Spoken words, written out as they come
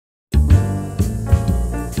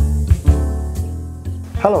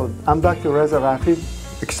Hello, I'm Dr. Reza Rafi,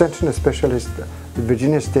 Extension Specialist at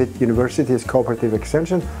Virginia State University's Cooperative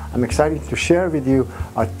Extension. I'm excited to share with you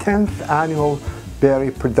our 10th annual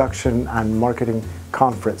berry production and marketing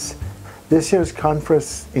conference. This year's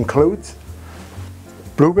conference includes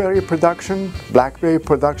blueberry production, blackberry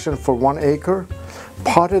production for 1 acre,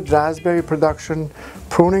 potted raspberry production,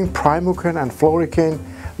 pruning, primocane and floricane,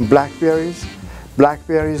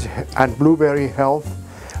 blackberries and blueberry health,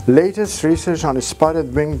 latest research on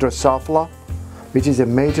spotted winged Drosophila, which is a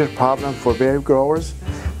major problem for berry growers,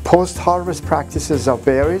 post-harvest practices of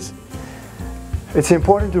berries. It's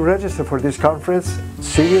important to register for this conference.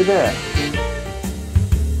 See you there.